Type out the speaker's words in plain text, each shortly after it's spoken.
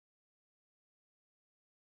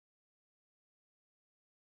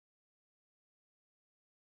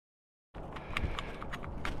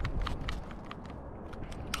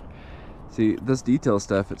See, this detail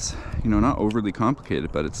stuff, it's, you know, not overly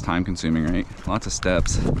complicated, but it's time consuming, right? Lots of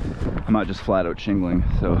steps. I'm not just flat out shingling.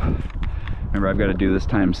 So remember, I've got to do this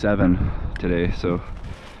times 7 today, so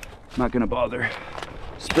I'm not gonna bother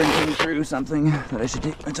sprinting through something that I should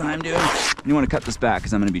take my time doing. You want to cut this back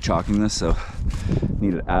because I'm gonna be chalking this, so I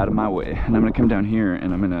need it out of my way. And I'm gonna come down here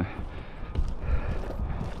and I'm gonna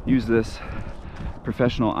use this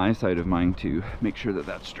professional eyesight of mine to make sure that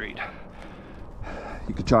that's straight.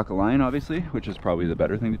 You could chalk a line, obviously, which is probably the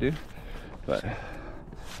better thing to do. But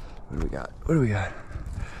what do we got? What do we got?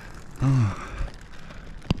 Oh,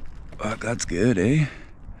 fuck, that's good, eh?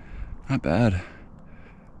 Not bad.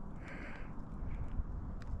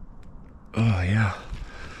 Oh yeah,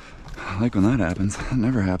 I like when that happens. That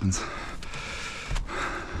never happens.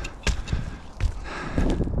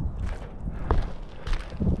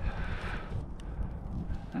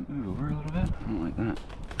 That move over a little bit? I don't like that.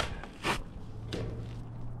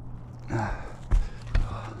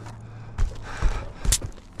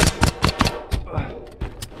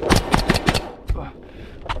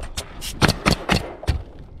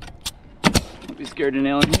 Don't be scared to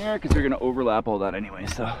nail in here because we're going to overlap all that anyway,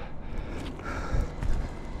 so.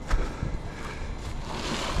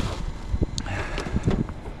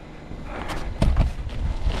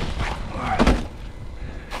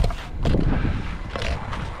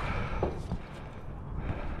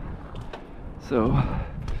 So,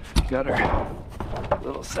 got our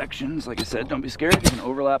little sections. Like I said, don't be scared. You can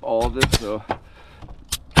overlap all of this, so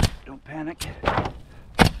don't panic.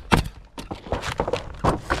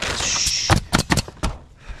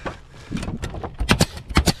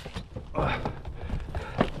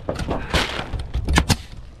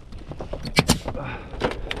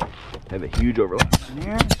 I have a huge overlap in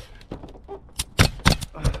here.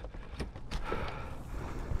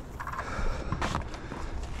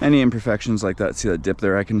 Any imperfections like that, see that dip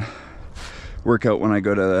there, I can work out when I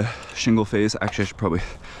go to the shingle phase. Actually, I should probably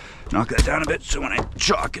knock that down a bit so when I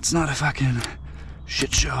chalk, it's not a fucking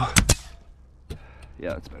shit show. Yeah,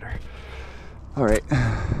 that's better. All right,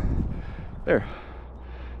 there.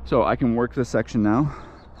 So I can work this section now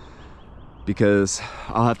because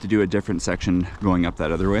I'll have to do a different section going up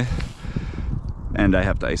that other way. And I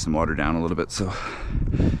have to ice some water down a little bit, so.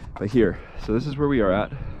 But here, so this is where we are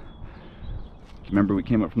at. Remember, we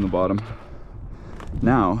came up from the bottom.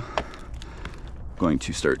 Now, I'm going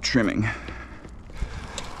to start trimming.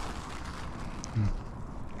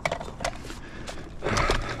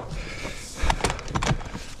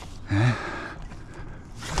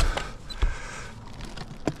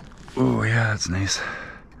 Oh yeah, that's nice.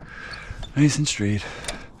 Nice and straight.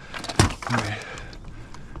 Okay.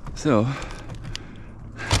 So,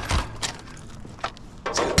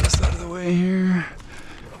 let's get this out of the way here.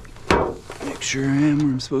 Make sure I am where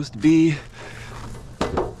I'm supposed to be.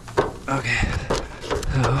 Okay,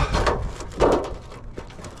 so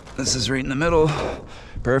this is right in the middle.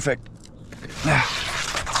 Perfect. So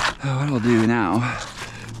what I'll do now,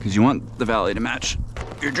 because you want the valley to match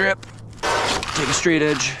your drip, take a straight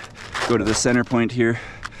edge, go to the center point here.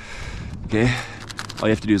 Okay, all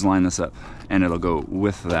you have to do is line this up and it'll go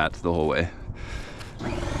with that the whole way.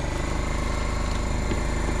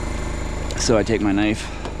 So I take my knife,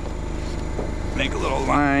 make a little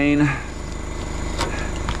line.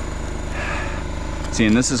 See,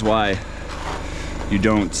 and this is why you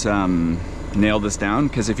don't nail this down,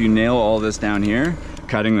 because if you nail all this down here,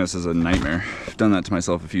 cutting this is a nightmare. I've done that to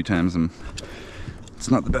myself a few times and it's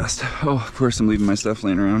not the best. Oh, of course I'm leaving my stuff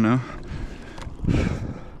laying around now.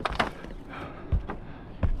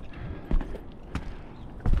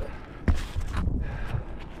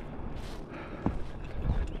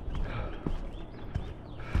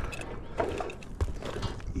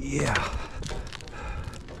 Yeah.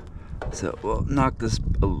 So we'll knock this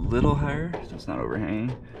a little higher so it's not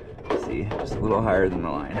overhanging. Let's see, just a little higher than the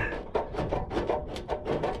line.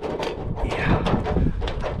 Yeah.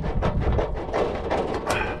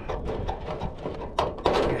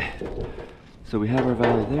 Okay. So we have our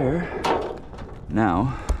valley there.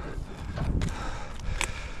 Now,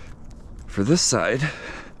 for this side,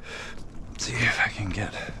 let's see if I can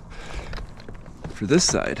get, for this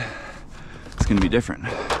side, it's going to be different.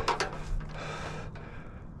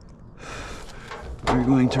 We're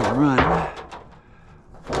going to run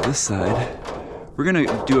this side. We're going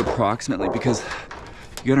to do approximately, because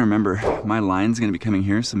you got to remember, my line's going to be coming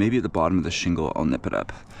here, so maybe at the bottom of the shingle I'll nip it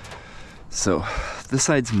up. So this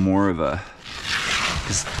side's more of a,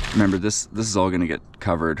 because remember, this is all going to get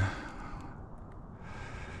covered.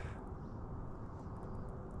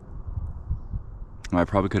 Well, I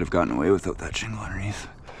probably could have gotten away without that shingle underneath.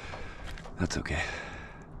 That's okay.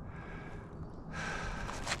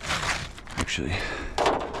 actually,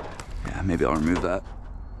 yeah, maybe I'll remove that.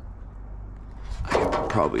 I can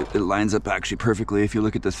probably, it lines up actually perfectly if you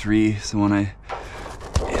look at the 3. So when I,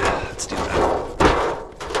 yeah, let's do that.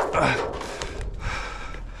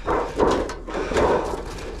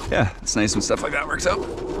 Yeah, it's nice when stuff like that works out.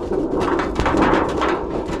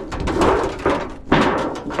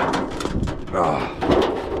 Oh.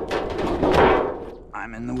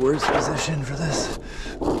 I'm in the worst position for this.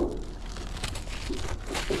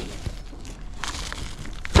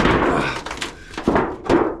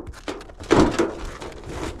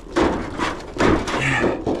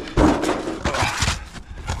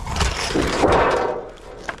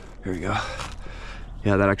 Here we go.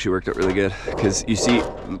 Yeah, that actually worked out really good, because you see,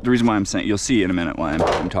 the reason why I'm saying, you'll see in a minute why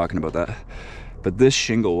I'm talking about that, but this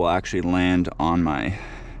shingle will actually land on my,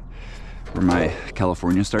 where my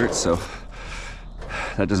California starts, so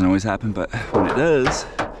that doesn't always happen, but when it does,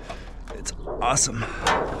 it's awesome.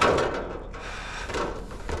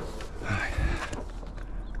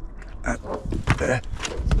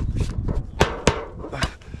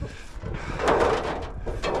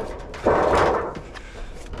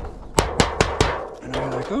 And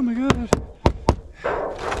I'm like, oh my god,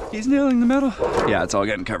 he's nailing the metal. Yeah, it's all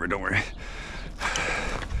getting covered, don't worry.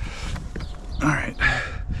 All right,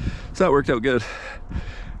 so that worked out good.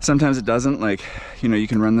 Sometimes it doesn't, like, you know, you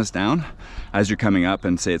can run this down as you're coming up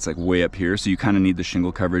and say it's like way up here, so you kind of need the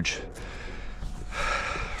shingle coverage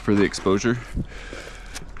for the exposure.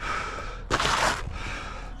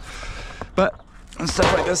 But when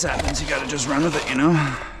stuff like this happens, you gotta just run with it, you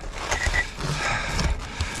know?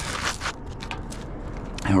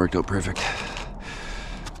 It worked out perfect.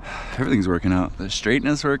 Everything's working out. The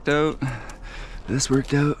straightness worked out. This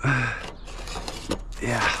worked out.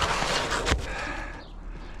 Yeah.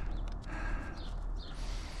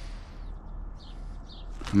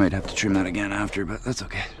 I might have to trim that again after, but that's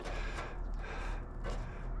okay.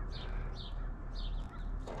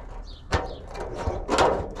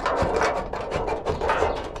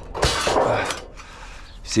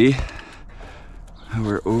 See?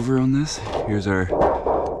 We're over on this. Here's our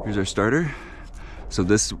starter. So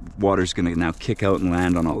this water's gonna now kick out and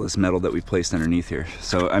land on all this metal that we placed underneath here.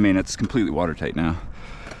 So, I mean, it's completely watertight now.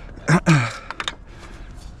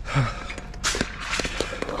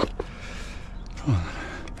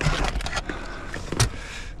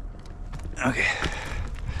 Okay.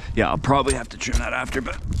 Yeah, I'll probably have to trim that after,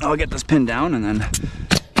 but I'll get this pinned down and then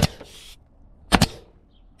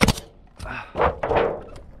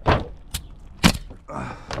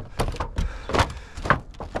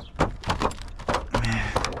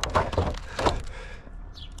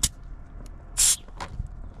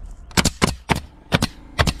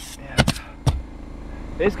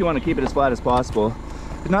basically want to keep it as flat as possible.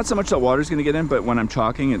 Not so much that water's going to get in, but when I'm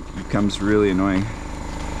chalking, it becomes really annoying.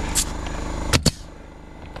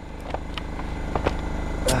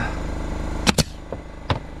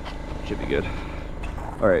 Should be good.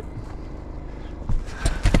 All right.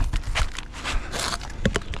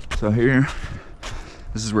 So here,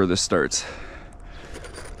 this is where this starts.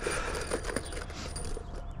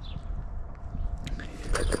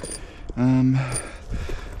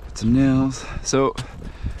 Some nails. So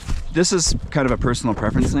this is kind of a personal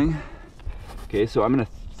preference thing. Okay, so I'm gonna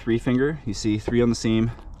 3-finger. You see 3 on the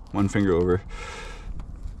seam, 1 finger over.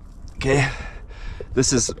 Okay,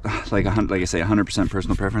 this is like I say, 100%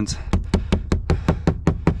 personal preference.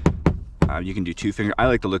 You can do 2-finger. I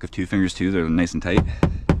like the look of 2 fingers too. They're nice and tight.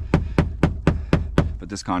 But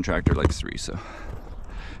this contractor likes 3, so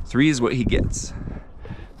 3 is what he gets.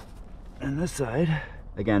 And this side,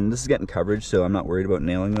 again, this is getting coverage, so I'm not worried about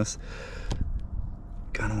nailing this.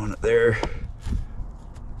 Kind of want it there.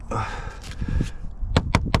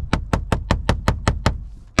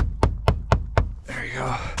 There you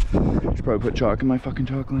go. Should probably put chalk in my fucking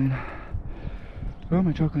chalk line. Oh,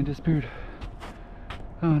 my chalk line disappeared.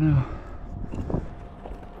 Oh no.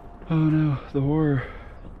 Oh no, the horror.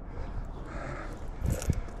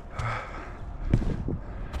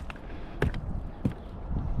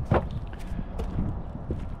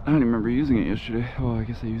 I don't even remember using it yesterday. Oh, I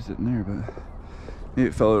guess I used it in there, but maybe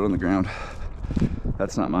it fell out on the ground.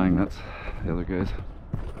 That's not mine, that's the other guy's.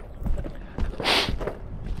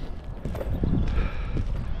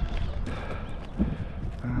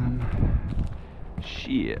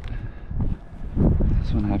 Shit.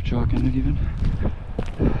 This one have chalk in it even?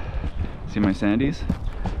 See my sandies?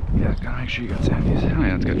 Yeah, gotta make sure you got sandies. Oh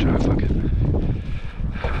yeah, it's got chalk, fuck it.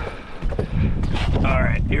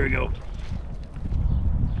 Alright, here we go.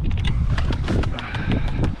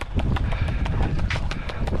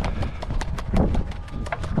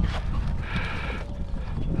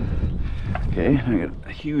 Okay, I got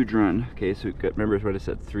a huge run. Okay, so we've got, remember what I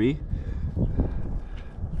said, 3?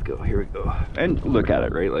 Let's go, here we go. And look at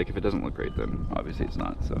it, right? Like if it doesn't look great, then obviously it's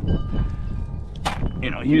not, so.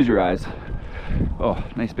 You know, use your eyes. Oh,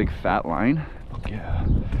 nice big fat line. Yeah.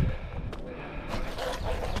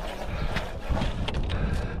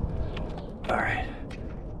 All right.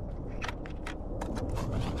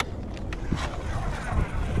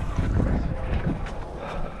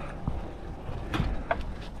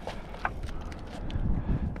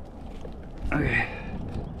 Okay,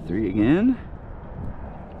 3 again.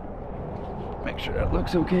 Make sure that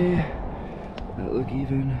looks okay. That look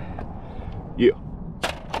even. Yeah.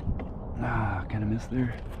 Ah, kind of missed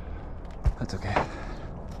there. That's okay.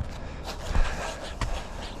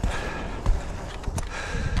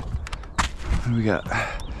 What do we got?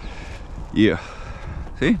 Yeah.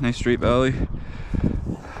 See, nice straight valley.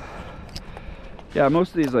 Yeah, most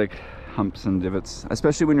of these like humps and divots,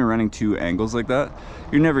 especially when you're running 2 angles like that,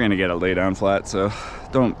 you're never gonna get a lay down flat, so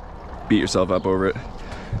don't beat yourself up over it.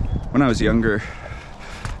 When I was younger,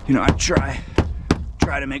 you know, I'd try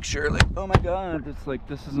to make sure, like, oh my god, it's like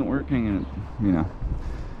this isn't working, and you know,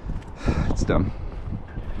 it's dumb.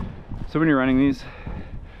 So when you're running these,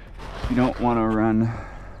 you don't want to run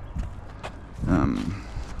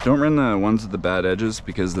don't run the ones with the bad edges,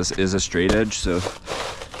 because this is a straight edge. So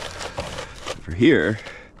for here,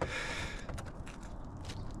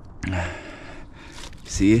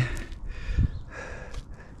 see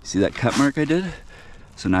that cut mark I did?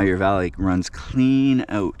 So now your valley runs clean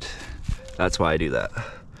out. That's why I do that.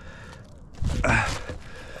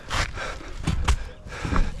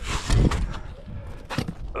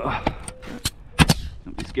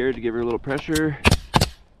 Don't be scared to give her a little pressure.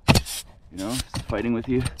 You know, it's fighting with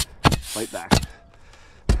you, fight back.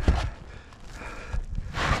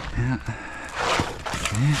 Yeah.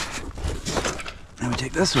 Okay. Now we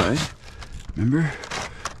take this way. Remember,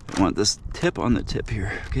 I want this tip on the tip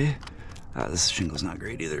here, okay? This shingle's not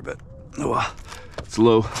great either, but oh well. It's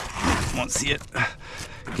low, won't see it.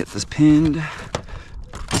 Get this pinned.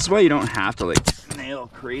 This is why you don't have to like nail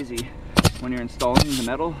crazy when you're installing the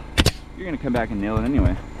metal. You're gonna come back and nail it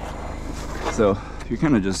anyway. So if you're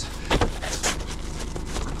kind of just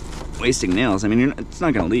wasting nails, I mean, it's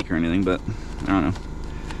not gonna leak or anything, but I don't know,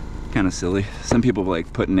 kind of silly. Some people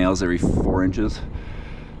like put nails every 4 inches,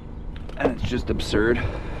 and it's just absurd.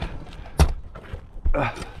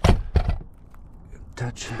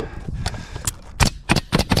 Touch.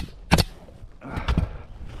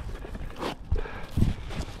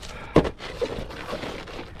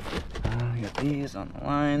 Got these on the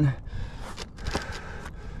line.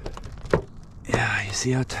 Yeah, you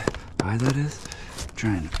see how high that is?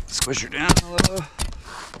 Try and squish her down a little.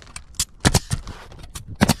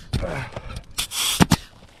 I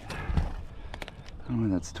don't know why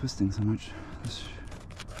that's twisting so much. I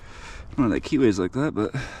don't know that keyway's like that,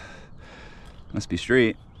 but must be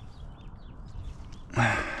straight.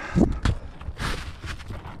 Yeah.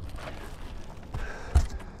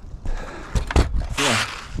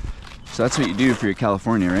 So that's what you do for your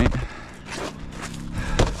California, right?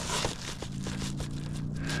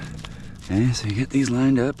 Okay, so you get these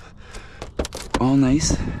lined up, all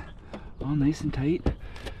nice and tight.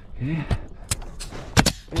 Okay,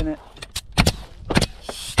 pin it.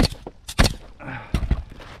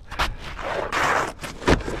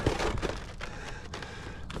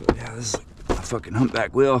 Yeah, this is a fucking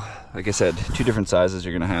humpback wheel. Like I said, 2 different sizes,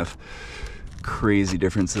 you're gonna have crazy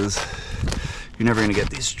differences. You're never gonna get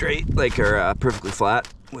these straight, like, or perfectly flat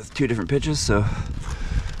with 2 different pitches, so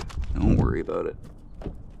don't worry about it.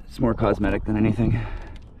 It's more cosmetic than anything.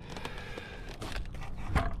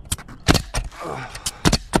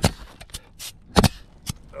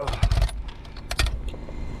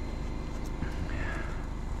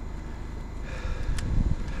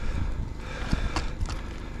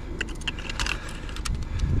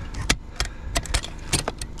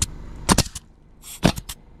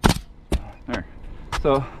 There.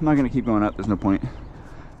 So I'm not gonna keep going up, there's no point.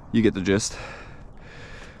 You get the gist.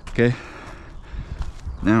 Okay.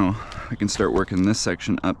 Now I can start working this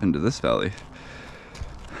section up into this valley.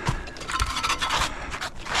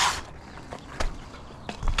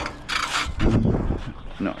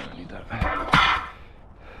 No, I don't need that.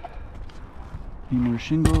 Need more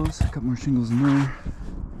shingles, a couple more shingles in there.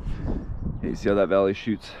 Hey, you see how that valley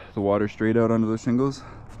shoots the water straight out onto those shingles?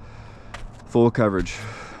 Full coverage.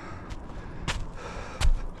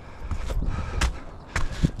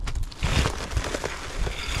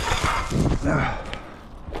 Got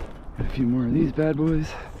a few more of these bad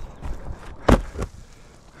boys.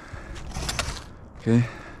 Okay.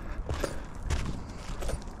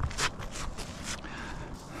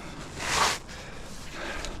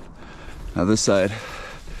 Now this side,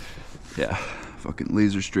 yeah, fucking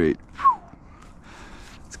laser straight.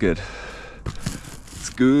 It's good. It's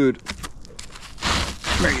good.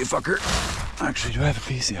 Come here, you fucker. Actually, do I have a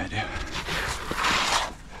piece? Yeah, I do.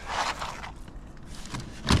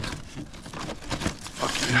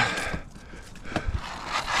 Fuck you.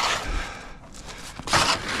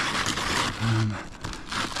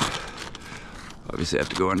 Obviously, I have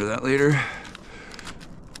to go under that later.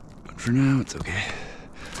 But for now, it's okay.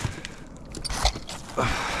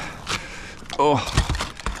 Oh,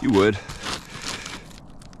 you would.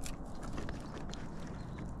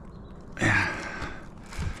 Yeah.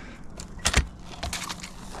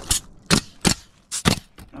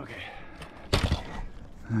 Okay.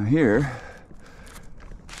 Now here,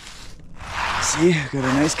 see, got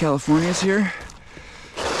our nice Californias here.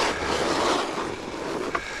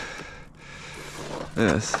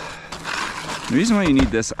 This. The reason why you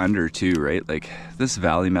need this under too, right? Like this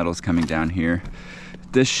valley metal's coming down here.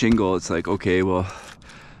 This shingle, it's like, okay, well,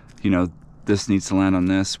 you know, this needs to land on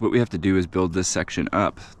this. What we have to do is build this section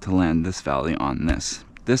up to land this valley on this.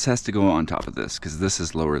 This has to go on top of this because this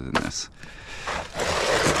is lower than this.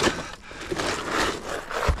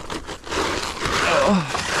 Oh.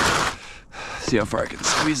 See how far I can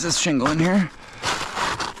squeeze this shingle in here.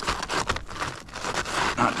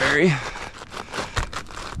 Not very.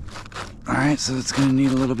 All right, so it's gonna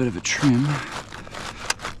need a little bit of a trim.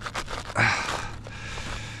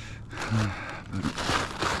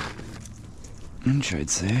 Inch, I'd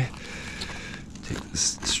say. Take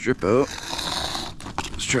this strip out.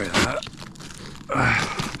 Let's try that.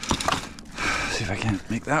 See if I can't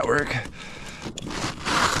make that work.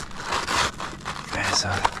 Okay, so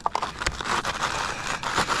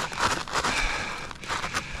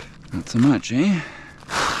not so much, eh?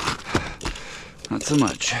 Not so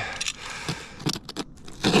much.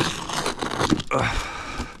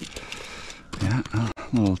 Yeah, a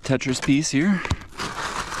little Tetris piece here.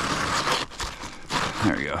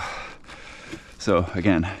 There we go. So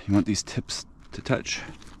again, you want these tips to touch,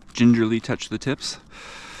 gingerly touch the tips.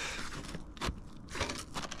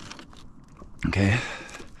 Okay.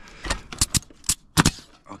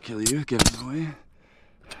 I'll kill you, get out of the way.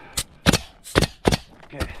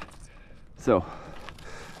 Okay. So,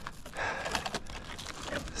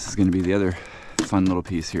 this is gonna be the other fun little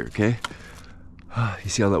piece here, okay? You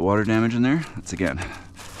see all that water damage in there? That's again,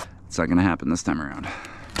 it's not gonna happen this time around.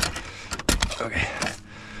 Okay.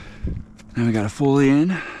 Now we got a Foley in.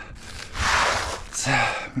 What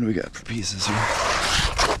do we got for pieces here?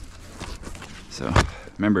 So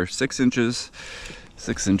remember, 6 inches,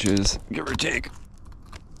 give or take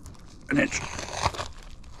an inch.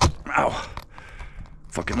 Ow.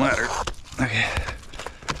 Fucking ladder. Okay.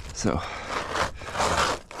 So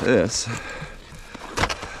this.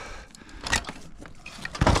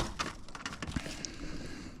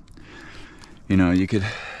 You know, you could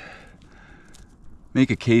make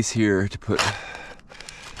a case here to put,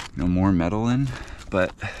 you know, more metal in,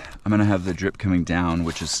 but I'm gonna have the drip coming down,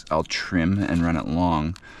 which is I'll trim and run it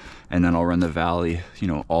long, and then I'll run the valley, you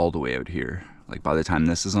know, all the way out here, like by the time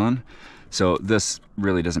this is on. So this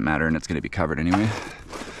really doesn't matter, and it's gonna be covered anyway.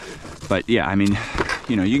 But yeah, I mean,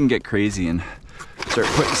 you know, you can get crazy and start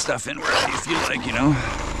putting stuff in wherever you feel like, you know.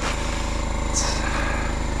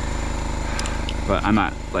 But I'm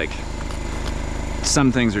not, like,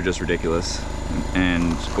 some things are just ridiculous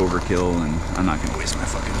and overkill, and I'm not gonna waste my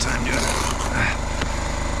fucking time doing it.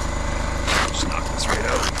 Just knock this right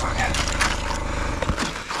out. Fuck it.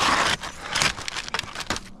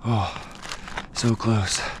 Oh, so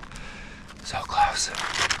close. So close.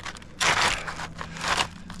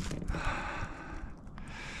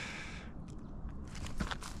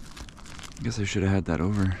 I guess I should have had that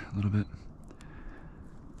over a little bit.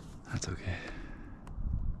 That's okay.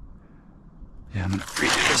 Yeah, I'm gonna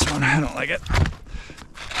redo this one. I don't like it.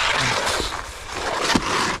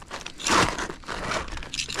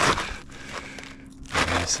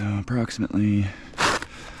 Okay, so approximately,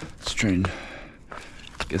 let's try and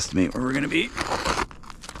guesstimate where we're gonna be.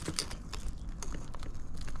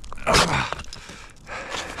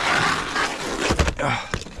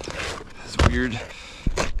 It's weird.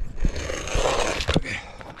 Okay,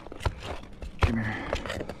 come here.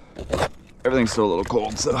 Everything's still a little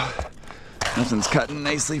cold, so nothing's cutting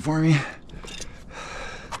nicely for me.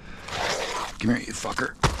 Come here, you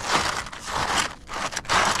fucker.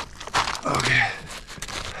 Okay.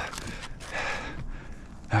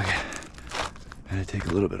 Okay. Gotta take a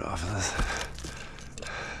little bit off of this.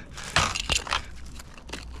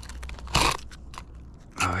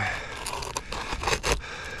 Okay.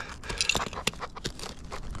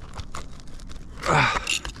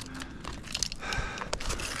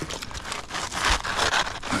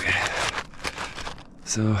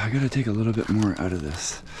 so I gotta take a little bit more out of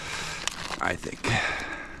this, I think.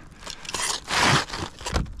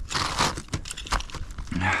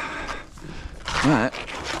 But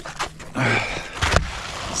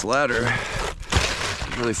this ladder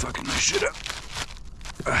is really fucking my shit up.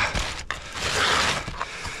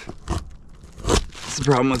 That's the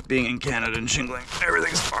problem with being in Canada and shingling.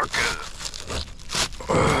 Everything's fucking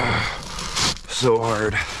so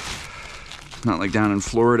hard. Not like down in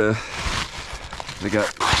Florida. They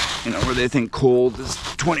got, you know, where they think cold is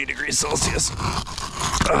 20 degrees Celsius.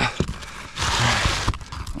 I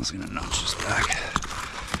was gonna notch this back.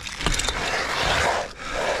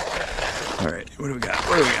 All right, what do we got?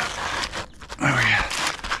 What do we got? What do we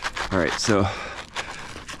got? All right, so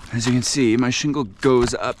as you can see, my shingle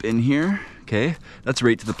goes up in here. Okay, that's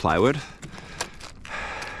right to the plywood.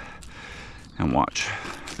 And watch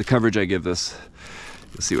the coverage I give this.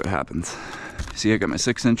 You'll see what happens. See, I got my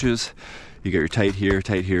 6 inches. You got your tight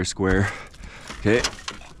here, square. Okay.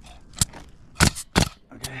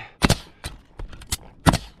 Okay.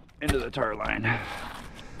 Into the tar line.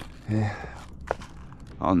 Okay.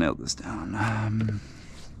 I'll nail this down.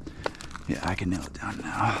 Yeah, I can nail it down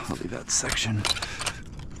now. I'll leave that section.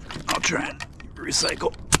 I'll try and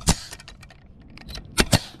recycle.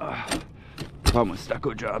 Problem with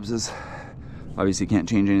stucco jobs is obviously you can't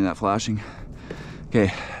change any of that flashing.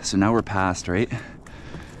 Okay, so now we're past, right?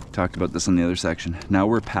 Talked about this on the other section. Now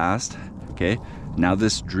we're past, okay? Now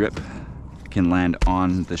this drip can land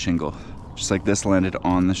on the shingle. Just like this landed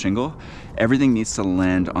on the shingle. Everything needs to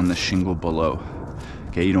land on the shingle below.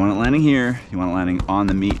 Okay, you don't want it landing here, you want it landing on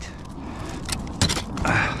the meat.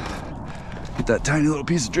 Get that tiny little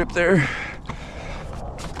piece of drip there.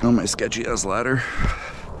 On my sketchy ass ladder.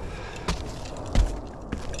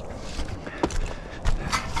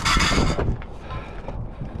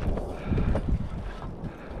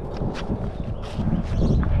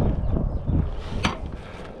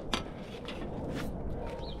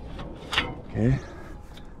 Okay,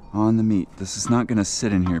 on the meat. This is not gonna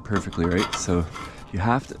sit in here perfectly, right? So you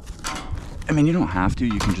have to, I mean, you don't have to,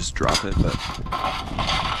 you can just drop it, but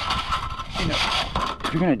you know,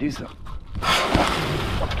 if you're gonna do so.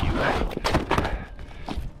 Fuck you.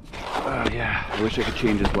 Oh yeah, I wish I could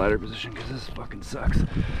change this ladder position because this fucking sucks.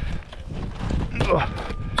 Ugh.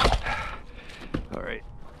 All right,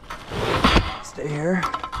 stay here.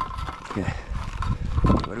 Okay,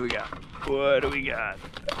 what do we got? What do we got?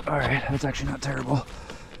 All right, that's actually not terrible.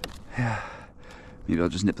 Yeah, maybe I'll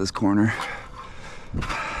just nip this corner.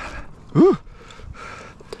 Woo!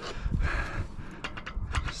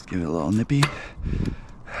 Just give it a little nippy.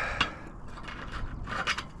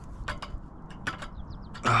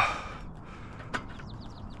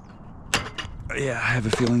 Yeah, I have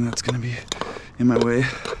a feeling that's gonna be in my way.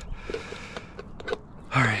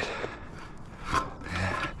 All right.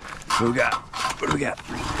 What do we got? What do we got?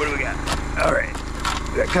 What do we got? All right.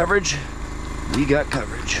 We got coverage. We got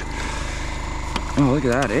coverage. Oh, look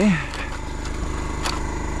at that, eh?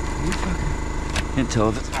 Can't tell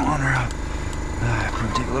if it's on or off.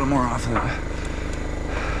 Probably take a little more off of that.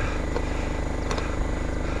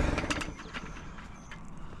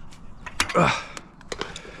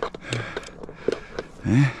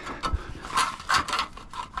 Eh?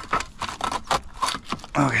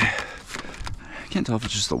 Okay. Can't tell if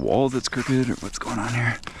it's just the wall that's crooked or what's going on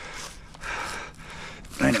here.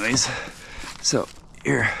 But anyways, so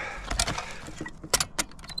here.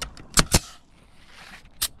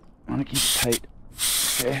 I want to keep it tight,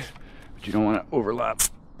 okay? But you don't want to overlap.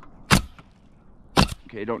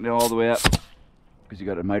 Okay, don't nail all the way up because you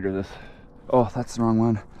got to miter this. Oh, that's the wrong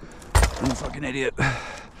one. I'm a fucking idiot.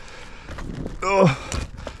 Oh,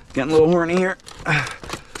 getting a little horny here.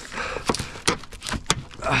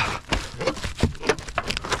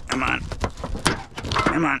 Come on.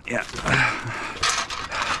 Come on, yeah.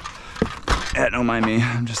 Yeah, don't mind me.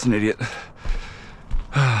 I'm just an idiot.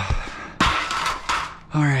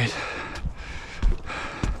 All right.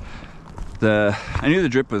 I knew the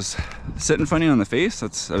drip was sitting funny on the face. I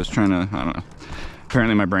was trying to, I don't know.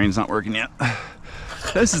 Apparently my brain's not working yet.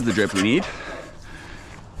 This is the drip we need.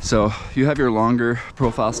 So you have your longer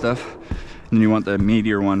profile stuff and you want the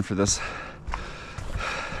meatier one for this.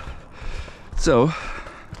 So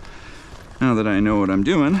now that I know what I'm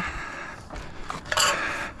doing,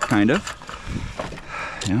 kind of,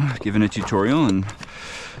 you know, giving a tutorial and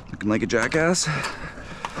looking like a jackass.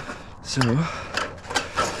 So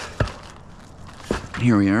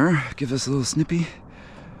here we are. Give this a little snippy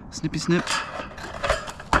snip.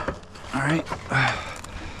 All right.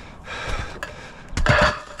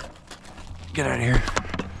 Get out of here.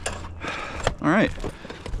 All right.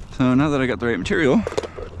 So now that I got the right material,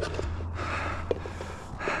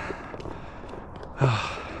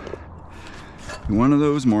 One of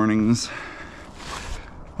those mornings.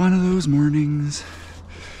 One of those mornings.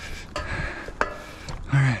 All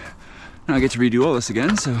right, now I get to redo all this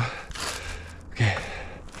again, so. Okay,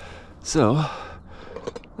 so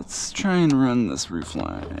let's try and run this roof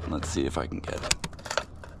line. Let's see if I can get it.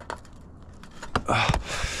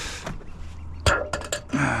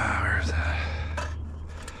 Where's that?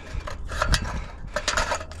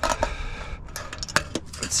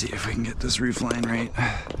 Let's see if we can get this roof line right.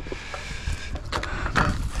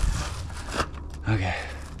 Okay,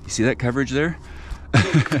 you see that coverage there?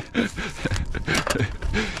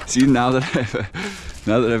 See, now that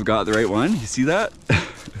I've got the right one, you see that?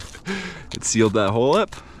 It sealed that hole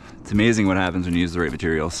up. It's amazing what happens when you use the right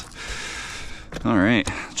materials. All right,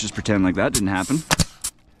 let's just pretend like that didn't happen.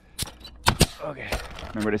 Okay,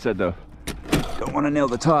 remember what I said though? Don't want to nail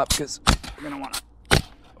the top because we're gonna want to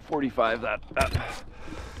 45 that up.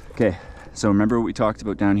 Okay, so remember what we talked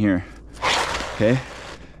about down here, okay?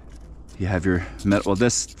 You have your metal, well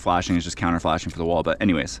this flashing is just counter flashing for the wall, but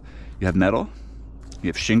anyways, you have metal, you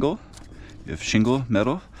have shingle,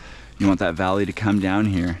 metal. You want that valley to come down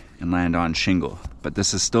here and land on shingle, but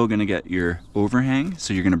this is still gonna get your overhang,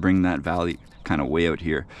 so you're gonna bring that valley kind of way out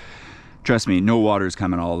here. Trust me, no water is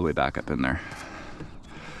coming all the way back up in there.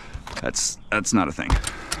 That's not a thing.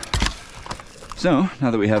 So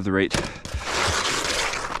now that we have the right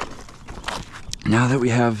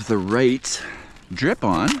drip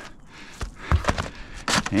on,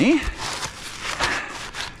 okay,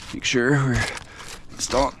 make sure we're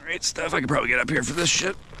installing the right stuff. I could probably get up here for this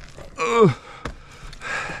shit. Oh,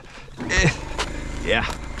 yeah.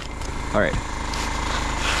 All right.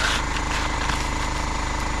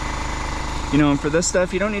 You know, and for this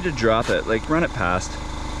stuff, you don't need to drop it. Like, run it past.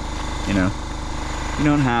 You know, you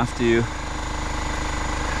don't have to.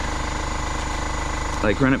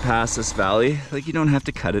 Like, run it past this valley. Like, you don't have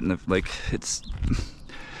to cut it in the, like, it's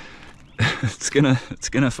it's gonna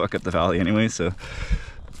fuck up the valley anyway. So.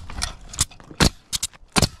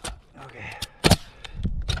 Okay.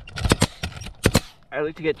 I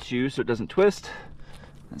like to get two so it doesn't twist.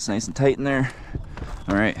 That's nice and tight in there.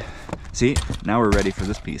 All right. See, now we're ready for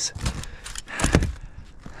this piece.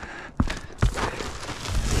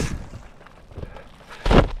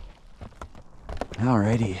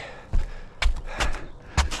 Alrighty.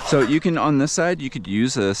 So you can, on this side, you could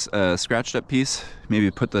use a scratched up piece,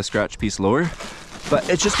 maybe put the scratch piece lower, but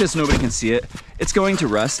it's just because nobody can see it. It's going to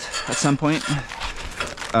rust at some point,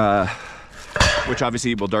 which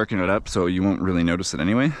obviously will darken it up, so you won't really notice it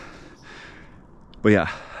anyway. But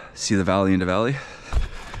yeah, see the valley into valley?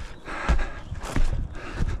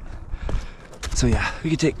 So yeah, we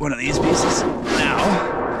could take one of these pieces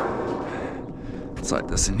now, slide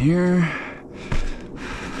this in here.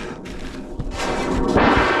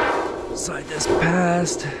 Slide this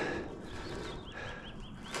past.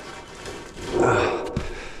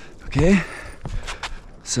 Okay.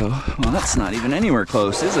 So, well, that's not even anywhere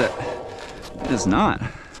close, is it? It is not.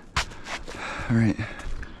 All right.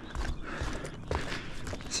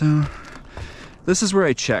 So, this is where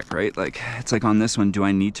I check, right? Like, it's like on this one, do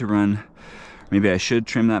I need to run, maybe I should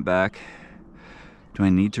trim that back. Do I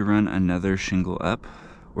need to run another shingle up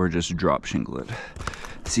or just drop shingle it?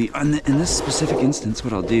 See, in this specific instance,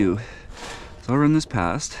 what I'll do, so I'll run this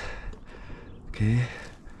past. Okay,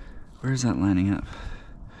 where is that lining up?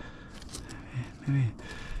 Maybe,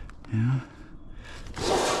 yeah.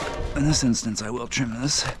 In this instance, I will trim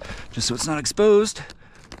this, just so it's not exposed.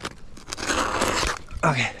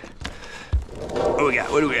 Okay. What we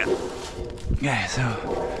got? What do we got? Okay, so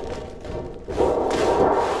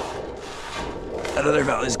that other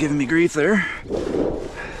valley's giving me grief there.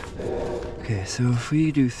 Okay, so if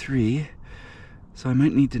we do 3, so I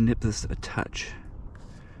might need to nip this a touch.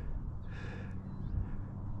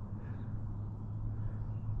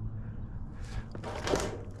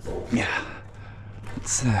 Yeah,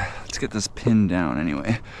 let's get this pinned down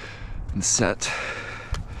anyway and set.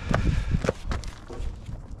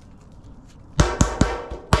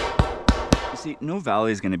 You see, no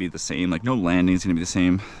valley is going to be the same. Like, no landing is going to be the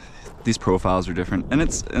same. These profiles are different, and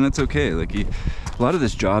it's okay. Like, a lot of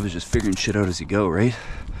this job is just figuring shit out as you go, right?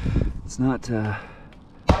 It's not. As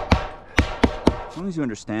long as you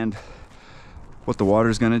understand what the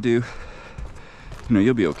water's gonna do, you know,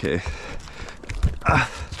 you'll be okay.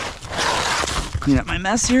 Clean up my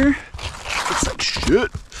mess here. Looks like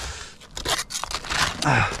shit.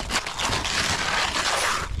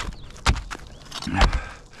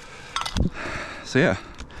 So yeah,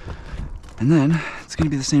 and then it's gonna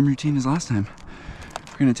be the same routine as last time.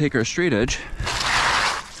 We're gonna take our straight edge.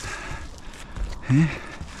 Okay.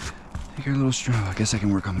 Take our little straw. I guess I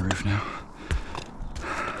can work on the roof now.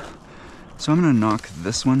 So I'm gonna knock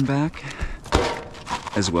this one back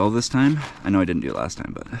as well this time. I know I didn't do it last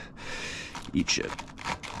time, but eat shit.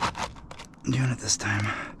 I'm doing it this time.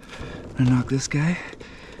 I'm gonna knock this guy,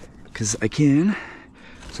 because I can.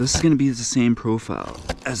 So this is gonna be the same profile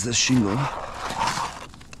as this shingle.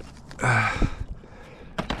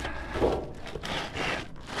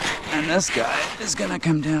 And this guy is gonna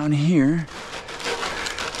come down here.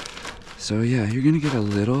 So yeah, you're gonna get a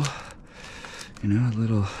little, you know, a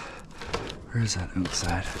little, where is that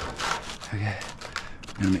outside? Okay,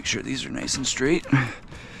 I'm gonna make sure these are nice and straight.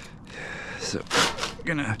 So I'm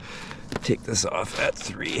gonna take this off at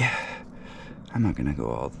 3. I'm not gonna go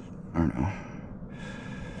all, or no.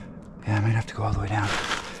 Yeah, I might have to go all the way down.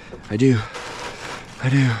 I do.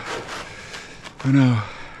 Oh no.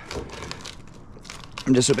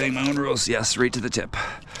 I'm disobeying my own rules. Yes, right to the tip.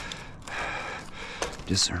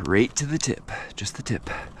 Just right to the tip. Just the tip.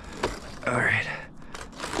 All right.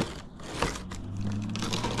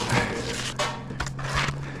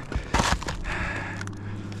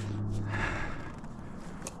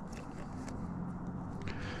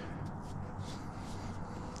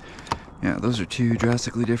 Yeah, those are 2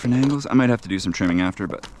 drastically different angles. I might have to do some trimming after,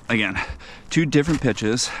 but again, 2 different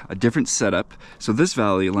pitches, a different setup. So this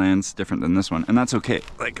valley lands different than this one, and that's okay.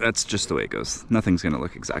 Like, that's just the way it goes. Nothing's gonna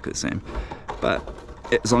look exactly the same. But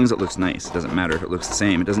as long as it looks nice, it doesn't matter if it looks the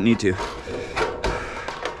same. It doesn't need to.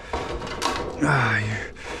 Ah,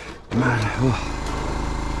 come on.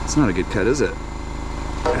 Oh, it's not a good cut, is it?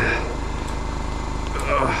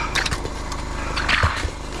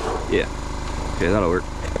 Yeah. Okay, that'll work.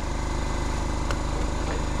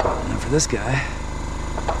 Now for this guy,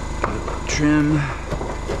 trim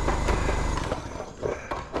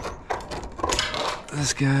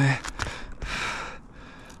this guy.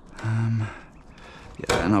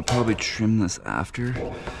 Yeah, and I'll probably trim this after.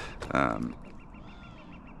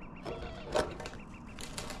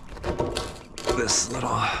 This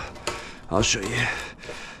little, I'll show you.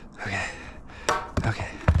 Okay.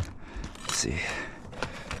 Let's see.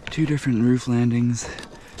 2 different roof landings,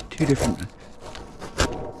 2 different.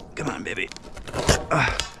 Come on, baby.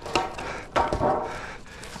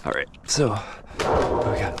 All right, so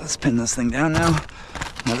okay, let's pin this thing down now.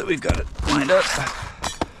 Now that we've got it lined up.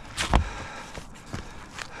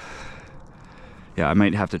 Yeah, I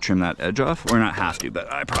might have to trim that edge off, or not have to,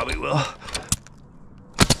 but I probably will.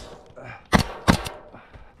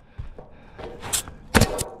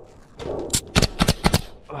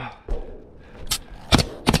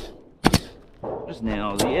 Just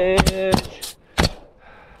nail the edge.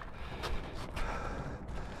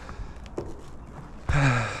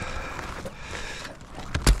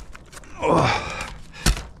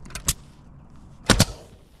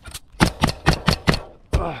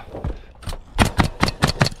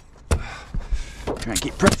 Try and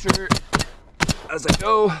keep pressure as I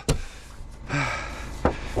go.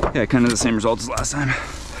 Yeah, kind of the same result as last time.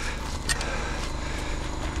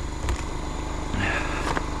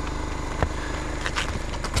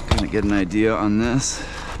 Gonna get an idea on this.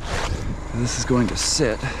 This is going to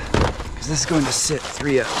sit, because this is going to sit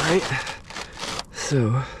 3 up, right?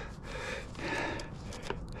 So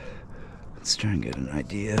let's try and get an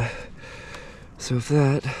idea. So if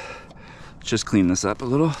that, let's just clean this up a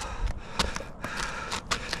little.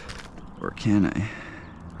 Or can I?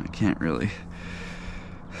 I can't really.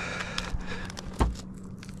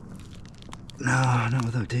 No, not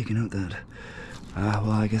without taking out that.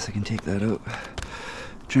 Well, I guess I can take that out.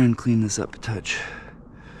 Try and clean this up a touch.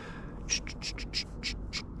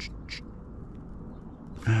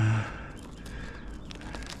 I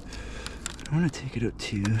want to take it out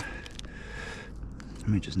too. Let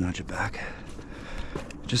me just notch it back.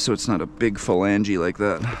 Just so it's not a big phalange like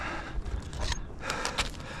that.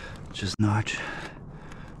 Just notch.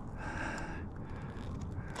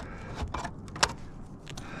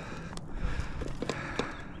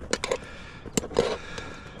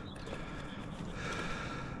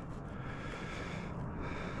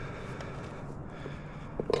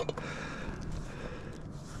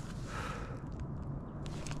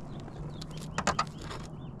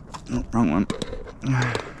 Oh, wrong one.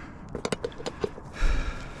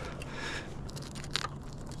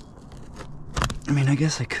 I mean, I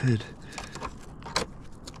guess I could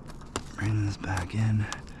bring this back in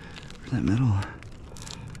for that middle.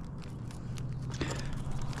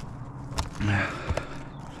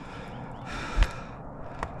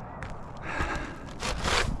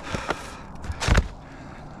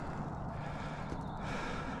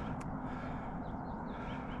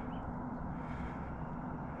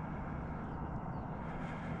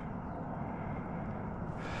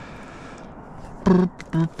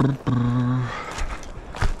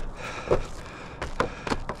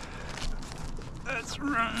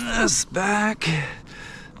 this back.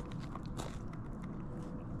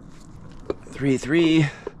 3-3.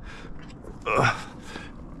 Ugh.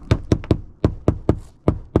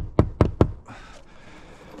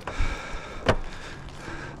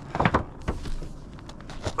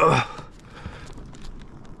 Ugh.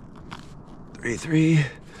 3-3.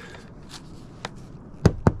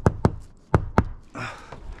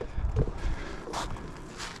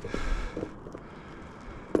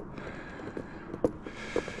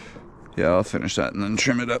 Yeah, I'll finish that and then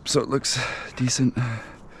trim it up so it looks decent.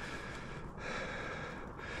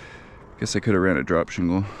 Guess I could have ran a drop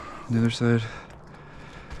shingle on the other side.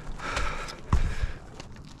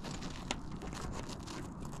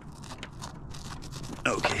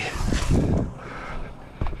 Okay.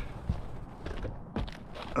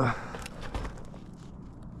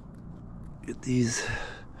 Get these.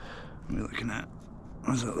 What am I looking at?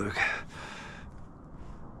 What does that look?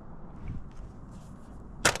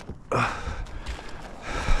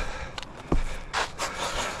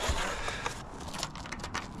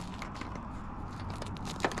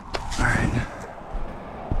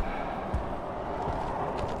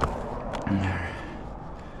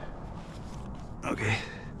 Okay.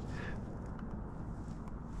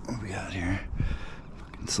 What we got here?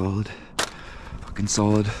 Fucking solid. Fucking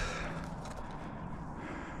solid.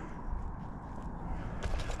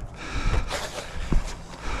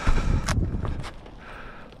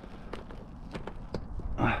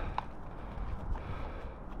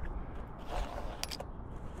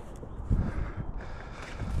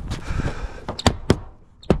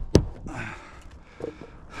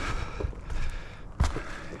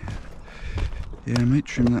 Yeah, I might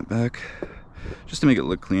trim that back just to make it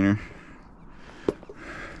look cleaner.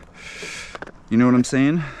 You know what I'm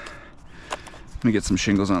saying? Let me get some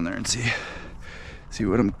shingles on there and see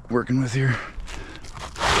what I'm working with here.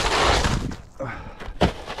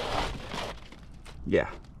 Yeah,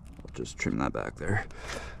 I'll just trim that back there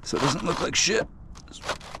so it doesn't look like shit.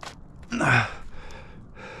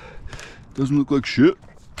 Doesn't look like shit.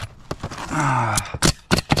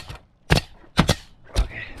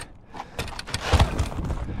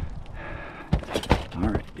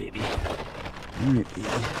 Alright, baby. Alright, baby.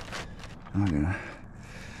 I'm gonna...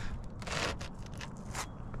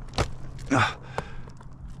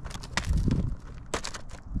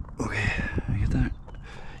 Okay, I get that?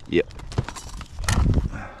 Yep.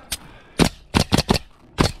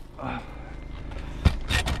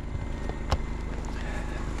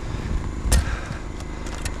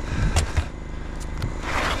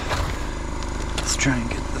 Let's try and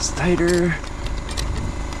get this tighter.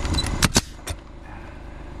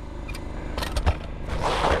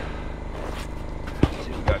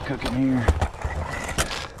 Cooking here.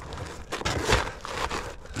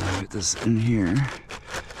 I'll get this in here.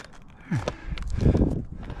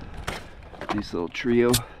 Nice little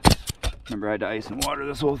trio. Remember I had to ice and water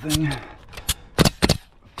this whole thing.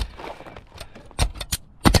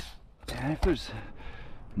 Yeah, if there's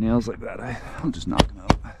nails like that, I'll just knock them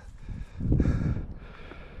out.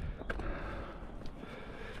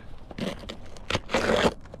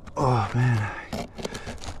 Oh man.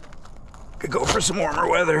 Could go for some warmer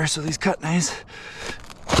weather so these cut nice.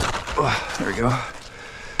 Oh, there we go.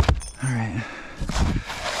 All right.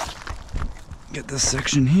 Get this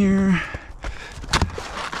section here.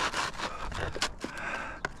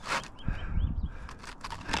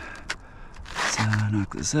 Let's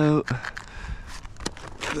knock this out.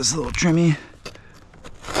 Get this little trimmy.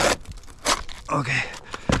 Okay.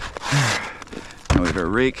 Now we have our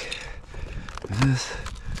rake with this.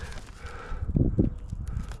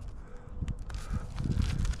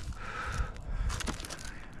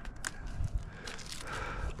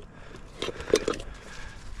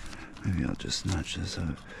 Maybe I'll just notch this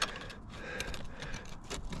up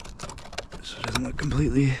so it doesn't look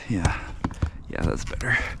completely, yeah, that's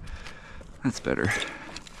better. That's better.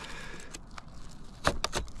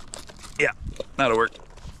 Yeah, that'll work.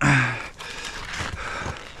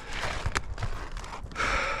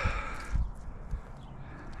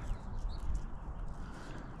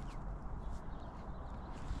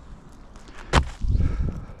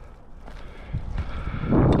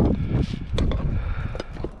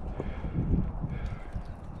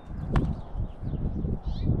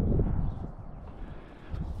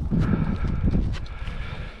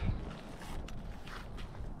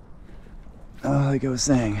 Like I was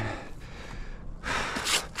saying,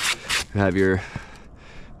 you have your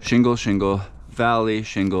shingle, valley,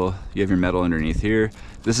 shingle, you have your metal underneath here.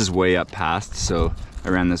 This is way up past, so I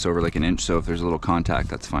ran this over like an inch, so if there's a little contact,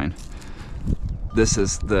 that's fine. This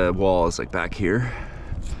is, the wall is like back here.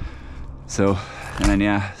 So, and then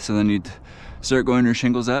yeah, so then you'd start going your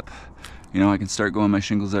shingles up. You know, I can start going my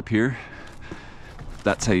shingles up here.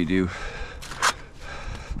 That's how you do.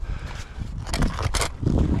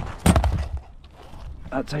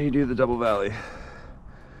 That's how you do the double valley.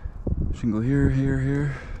 Shingle here, here,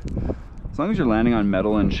 here. As long as you're landing on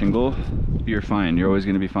metal and shingle, you're fine. You're always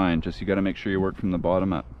gonna be fine. Just you gotta make sure you work from the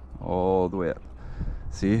bottom up, all the way up.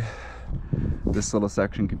 See? This little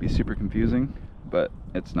section can be super confusing, but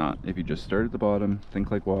it's not. If you just start at the bottom,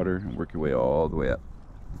 think like water, and work your way all the way up.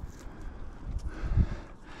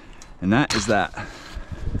 And that is that.